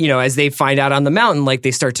basically, as they find out on the mountain, like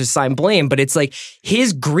they start to assign blame. But it's like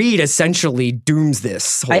his greed essentially dooms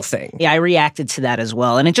this whole thing. Yeah, I reacted to that as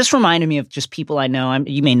well. And it just reminded me of just people I know.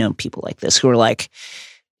 You may know people like this who are like,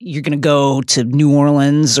 you're going to go to New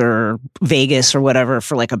Orleans or Vegas or whatever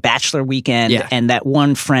for like a bachelor weekend. Yeah. And that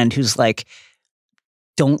one friend who's like,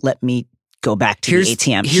 don't let me go back to the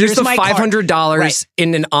ATM. Here's the $500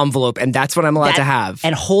 in an envelope, and that's what I'm allowed to have.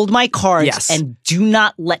 And hold my cards, and do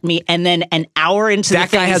not let me. And then an hour into that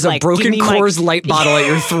guy has a broken Coors Light bottle at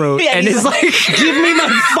your throat, and is like, "Give me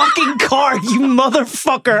my fucking card, you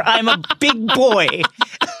motherfucker! I'm a big boy."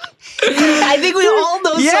 I think we all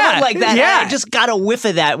know someone like that. Yeah. I just got a whiff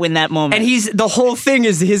of that in that moment. And the whole thing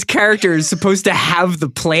is his character is supposed to have the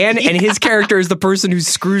plan, and his character is the person who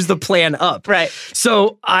screws the plan up. Right.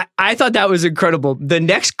 So I thought that was incredible. The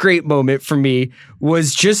next great moment for me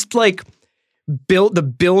was just like the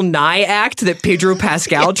Bill Nye act that Pedro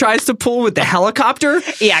Pascal tries to pull with the helicopter.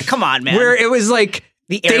 Yeah, come on, man. Where it was like,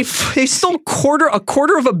 they stole a quarter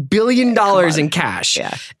of $1 billion in cash.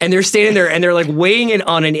 Yeah. And they're standing there and they're like weighing it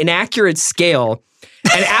on an inaccurate scale.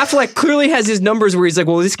 And Affleck clearly has his numbers where he's like,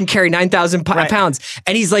 well, this can carry 9,000 pounds.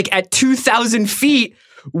 And he's like, at 2,000 feet,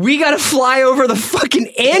 we got to fly over the fucking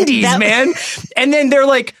Andes, man. And then they're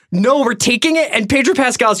like, no, we're taking it. And Pedro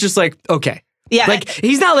Pascal's just like, okay. Yeah. Like,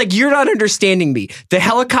 he's not like, you're not understanding me. The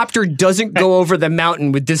helicopter doesn't go over the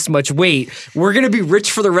mountain with this much weight. We're going to be rich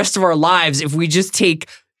for the rest of our lives if we just take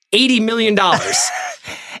 $80 million.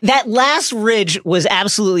 That last ridge was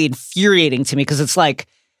absolutely infuriating to me because it's like,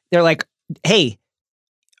 they're like, hey,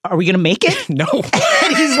 are we going to make it? No.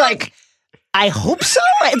 And he's like, I hope so.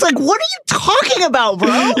 It's like, what are you talking about,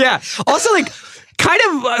 bro? Yeah. Also, like, kind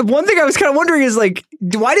of one thing I was kind of wondering is like,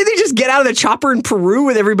 why did they just get out of the chopper in Peru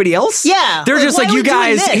with everybody else? Yeah. They're just like, you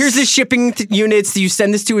guys, here's the shipping units that you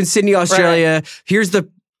send this to in Sydney, Australia. Right. Here's the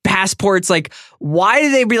passports. Like, why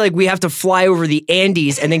did they be like, we have to fly over the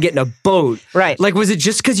Andes and then get in a boat? Right. Like, was it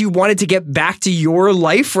just because you wanted to get back to your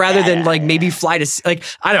life rather than like maybe fly to, like,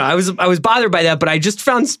 I don't know. I was bothered by that, but I just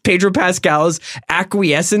found Pedro Pascal's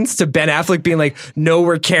acquiescence to Ben Affleck being like, no,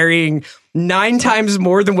 we're carrying 9 times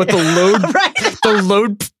more than what the load, the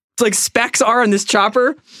load like specs are on this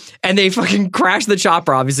chopper. And they fucking crash the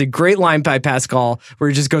chopper. Obviously, great line by Pascal where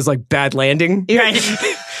he just goes like bad landing. Right.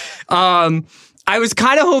 I was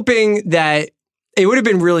kind of hoping that it would have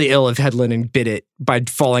been really ill if Hedlund bit it by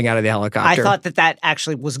falling out of the helicopter. I thought that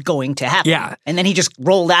actually was going to happen. Yeah. And then he just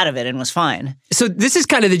rolled out of it and was fine. So this is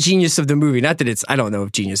kind of the genius of the movie. Not that I don't know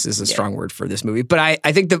if genius is a strong word for this movie, but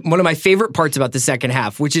I think that one of my favorite parts about the second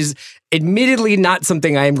half, which is admittedly not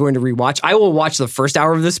something I am going to rewatch. I will watch the first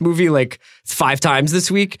hour of this movie like 5 times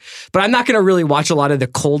this week, but I'm not going to really watch a lot of the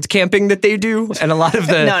cold camping that they do and a lot of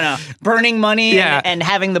the... no. Burning money and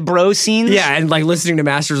having the bro scenes. Yeah, and like listening to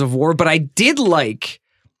Masters of War. But I did like...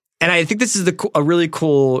 And I think this is a really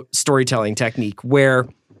cool storytelling technique where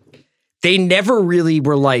they never really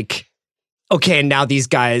were like, okay, and now these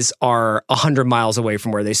guys are 100 miles away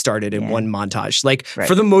from where they started in one montage. Like,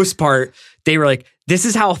 for the most part, they were like, this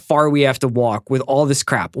is how far we have to walk with all this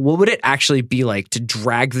crap. What would it actually be like to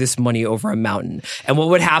drag this money over a mountain? And what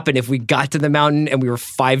would happen if we got to the mountain and we were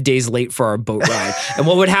 5 days late for our boat ride? And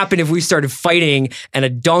what would happen if we started fighting and a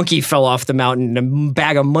donkey fell off the mountain and a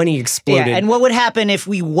bag of money exploded? Yeah, and what would happen if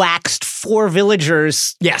we waxed 4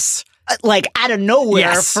 villagers? Yes. Like out of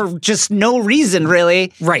nowhere for just no reason,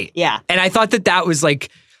 really. Right. Yeah. And I thought that was like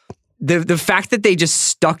the fact that they just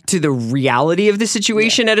stuck to the reality of the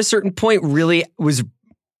situation at a certain point really was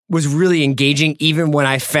really engaging, even when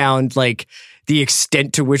I found like the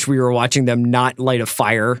extent to which we were watching them not light a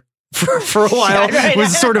fire for a while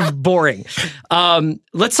was sort of boring.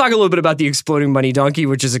 Let's talk a little bit about the exploding money donkey,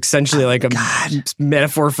 which is essentially like a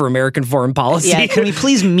metaphor for American foreign policy. Yeah, can we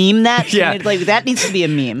please meme that? Yeah. Like that needs to be a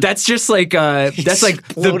meme. That's just like that's like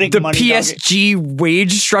the PSG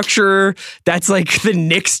wage structure. That's like the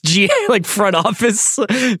Knicks like front office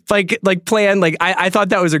like plan. Like I thought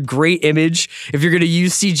that was a great image. If you're gonna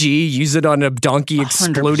use CG, use it on a donkey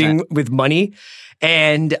exploding 100%. with money.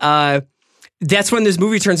 And that's when this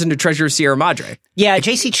movie turns into Treasure of Sierra Madre. Yeah,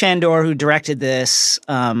 J.C. Chandor, who directed this,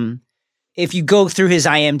 if you go through his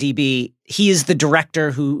IMDb, he is the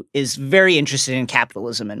director who is very interested in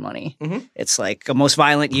capitalism and money. Mm-hmm. It's like A Most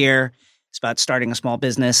Violent Year. It's about starting a small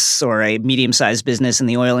business or a medium-sized business in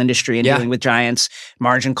the oil industry and dealing with giants.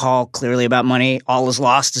 Margin Call, clearly about money. All Is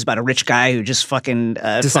Lost is about a rich guy who just fucking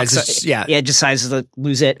decides to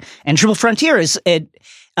lose it. And Triple Frontier is at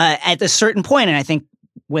a certain point, and I think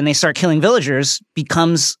when they start killing villagers,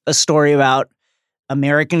 becomes a story about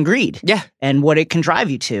American greed. Yeah. And what it can drive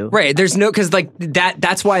you to. Right. There's no, because like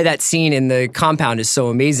that's why that scene in the compound is so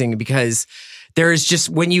amazing, because there is just,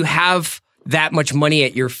 when you have that much money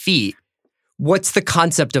at your feet, what's the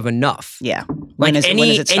concept of enough? Yeah. Like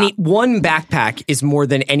any one backpack is more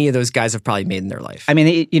than any of those guys have probably made in their life. I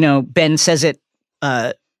mean, Ben says it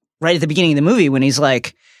right at the beginning of the movie when he's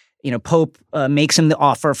like, Pope makes him the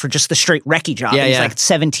offer for just the straight recce job. Yeah, he's like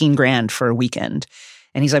 $17,000 for a weekend.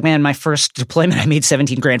 And he's like, man, my first deployment, I made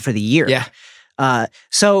 $17,000 for the year. Yeah.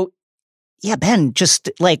 So, yeah, Ben,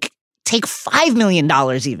 just like take $5 million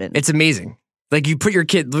even. It's amazing. Like you put your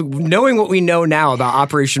kid, knowing what we know now about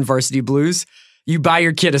Operation Varsity Blues, you buy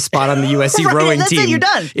your kid a spot on the USC rowing team. It, you're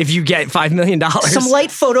done. If you get $5 million. Some light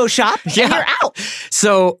Photoshop, and you're out.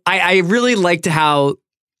 So I really liked how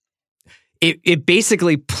it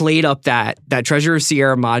basically played up that Treasure of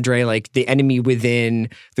Sierra Madre, like the enemy within,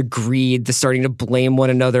 the greed, the starting to blame one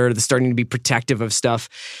another, the starting to be protective of stuff.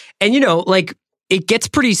 And, like it gets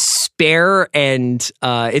pretty spare, and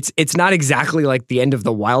it's not exactly like the end of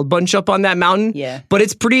the Wild Bunch up on that mountain. Yeah. But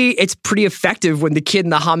it's pretty effective when the kid in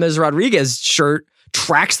the James Rodriguez shirt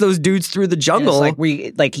tracks those dudes through the jungle.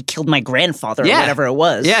 Like he killed my grandfather or whatever it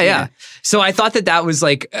was. Yeah. So I thought that was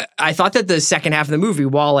like, I thought that the second half of the movie,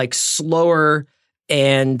 while like slower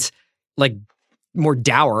and like more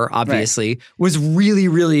dour, obviously, was really,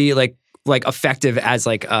 really like effective as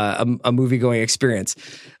like a movie going experience.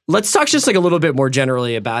 Let's talk just like a little bit more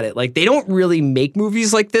generally about it. Like they don't really make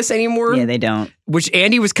movies like this anymore. Yeah, they don't. Which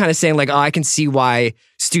Andy was kind of saying like, oh, I can see why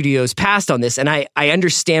studios passed on this. And I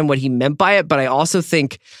understand what he meant by it, but I also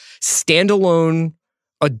think standalone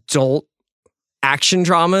adult action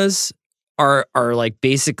dramas are like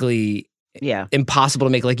basically impossible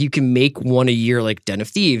to make. Like you can make one a year, like Den of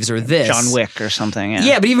Thieves or this. John Wick or something.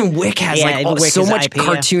 Yeah, but even Wick has so much IP,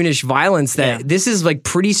 cartoonish violence that this is like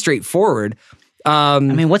pretty straightforward. I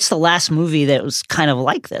mean, what's the last movie that was kind of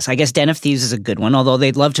like this? I guess Den of Thieves is a good one, although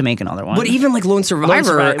they'd love to make another one. But even like Lone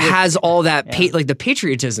Survivor has all that like the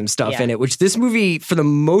patriotism stuff in it, which this movie for the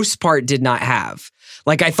most part did not have.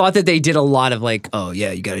 Like I thought that they did a lot of like, oh yeah,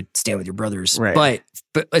 you got to stand with your brothers. Right.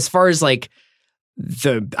 But as far as like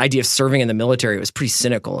the idea of serving in the military, it was pretty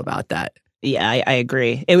cynical about that. Yeah, I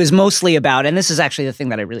agree. It was mostly about, and this is actually the thing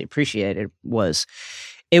that I really appreciated, was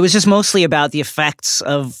it was just mostly about the effects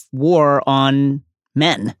of war on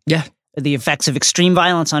men. Yeah. The effects of extreme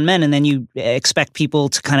violence on men. And then you expect people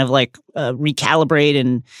to kind of like recalibrate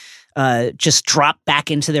and just drop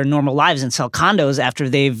back into their normal lives and sell condos after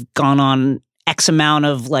they've gone on X amount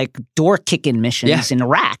of like door kicking missions in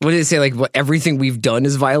Iraq. What did it say? Like everything we've done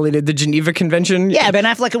has violated the Geneva Convention? Yeah, Ben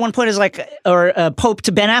Affleck at one point is like, or Pope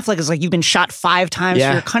to Ben Affleck is like, you've been shot 5 times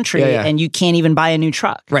for your country and you can't even buy a new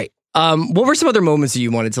truck. Right. What were some other moments that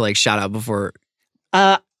you wanted to like shout out before?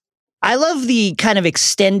 I love the kind of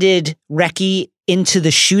extended recce into the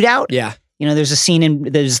shootout. Yeah. There's a scene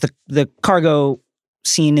there's the cargo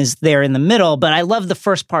scene is there in the middle, but I love the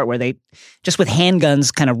first part where they just with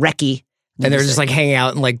handguns kind of recce. And they're just like hanging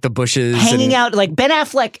out in like the bushes. Hanging out. Like Ben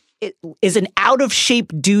Affleck is an out of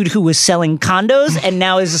shape dude who was selling condos and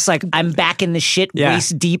now is just like, I'm back in the shit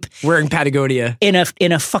waist deep. Wearing Patagonia. In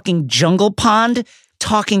a fucking jungle pond.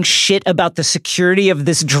 Talking shit about the security of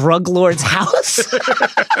this drug lord's house.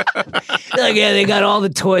 Like, yeah, they got all the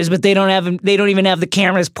toys, but they don't even have the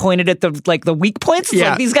cameras pointed at the weak points. It's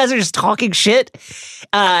like these guys are just talking shit.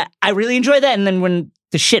 I really enjoy that. And then when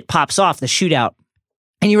the shit pops off, the shootout,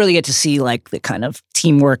 and you really get to see like the kind of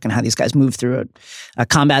teamwork and how these guys move through a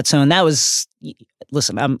combat zone. That was,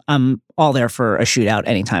 listen, I'm all there for a shootout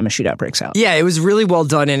anytime a shootout breaks out. Yeah, it was really well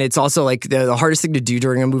done. And it's also like the hardest thing to do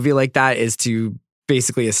during a movie like that is to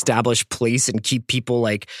basically establish place and keep people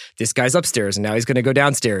like, this guy's upstairs and now he's going to go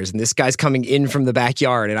downstairs and this guy's coming in from the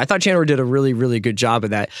backyard. And I thought Chandler did a really, really good job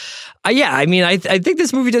of that. I think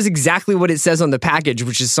this movie does exactly what it says on the package,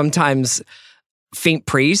 which is sometimes faint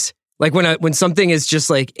praise. Like when something is just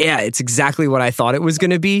like, yeah, it's exactly what I thought it was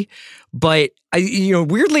going to be. But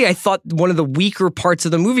weirdly, I thought one of the weaker parts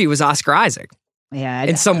of the movie was Oscar Isaac. Yeah,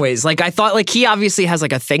 in some ways, like I thought, like he obviously has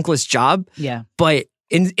like a thankless job. Yeah, but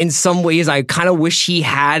in some ways, I kind of wish he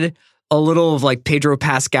had a little of like Pedro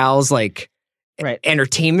Pascal's like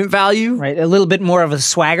entertainment value, right? A little bit more of a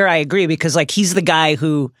swagger. I agree, because like he's the guy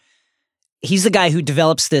who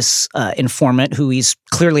develops this informant who he's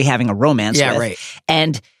clearly having a romance with. Right.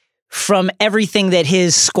 And from everything that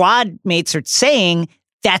his squad mates are saying,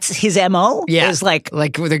 that's his MO. Yeah. Is like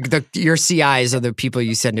your CIs are the people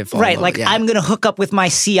you send it for. Right. Like I'm going to hook up with my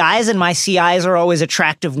CIs, and my CIs are always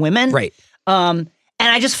attractive women. Right. And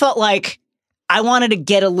I just felt like I wanted to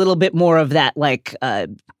get a little bit more of that, like,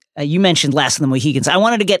 you mentioned Last of the Mohicans. I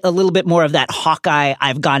wanted to get a little bit more of that Hawkeye,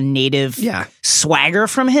 I've gone native swagger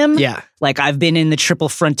from him. Yeah. Like I've been in the triple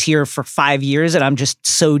frontier for 5 years and I'm just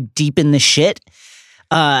so deep in the shit.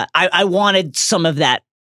 I wanted some of that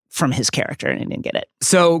from his character and I didn't get it.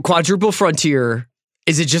 So quadruple frontier,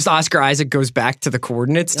 is it just Oscar Isaac goes back to the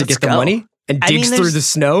coordinates to get the money and digs through the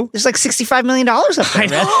snow? There's like $65 million up there. I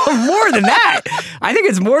know, more than that. I think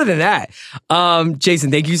it's more than that.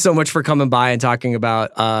 Jason, thank you so much for coming by and talking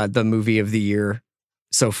about the movie of the year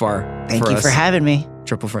so far. Thank you for having me.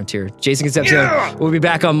 Triple Frontier. Jason Concepcion. We'll be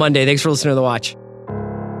back on Monday. Thanks for listening to The Watch.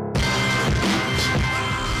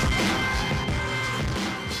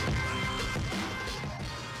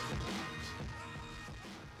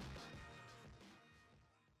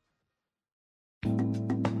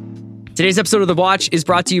 Today's episode of The Watch is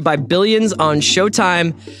brought to you by Billions on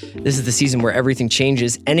Showtime. This is the season where everything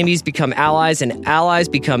changes. Enemies become allies and allies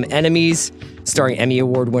become enemies. Starring Emmy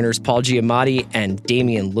Award winners Paul Giamatti and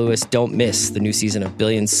Damian Lewis. Don't miss the new season of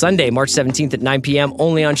Billions, Sunday, March 17th at 9 p.m.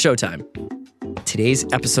 only on Showtime. Today's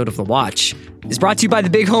episode of The Watch is brought to you by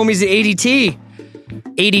the big homies at ADT.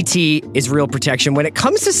 ADT is real protection. When it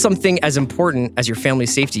comes to something as important as your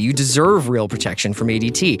family's safety, you deserve real protection from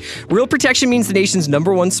ADT. Real protection means the nation's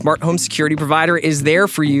 #1 smart home security provider is there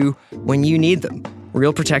for you when you need them.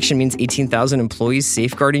 Real protection means 18,000 employees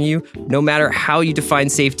safeguarding you. No matter how you define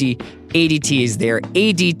safety, ADT is there.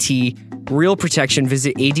 ADT, real protection.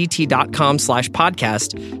 Visit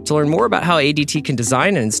ADT.com/podcast to learn more about how ADT can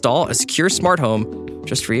design and install a secure smart home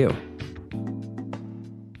just for you.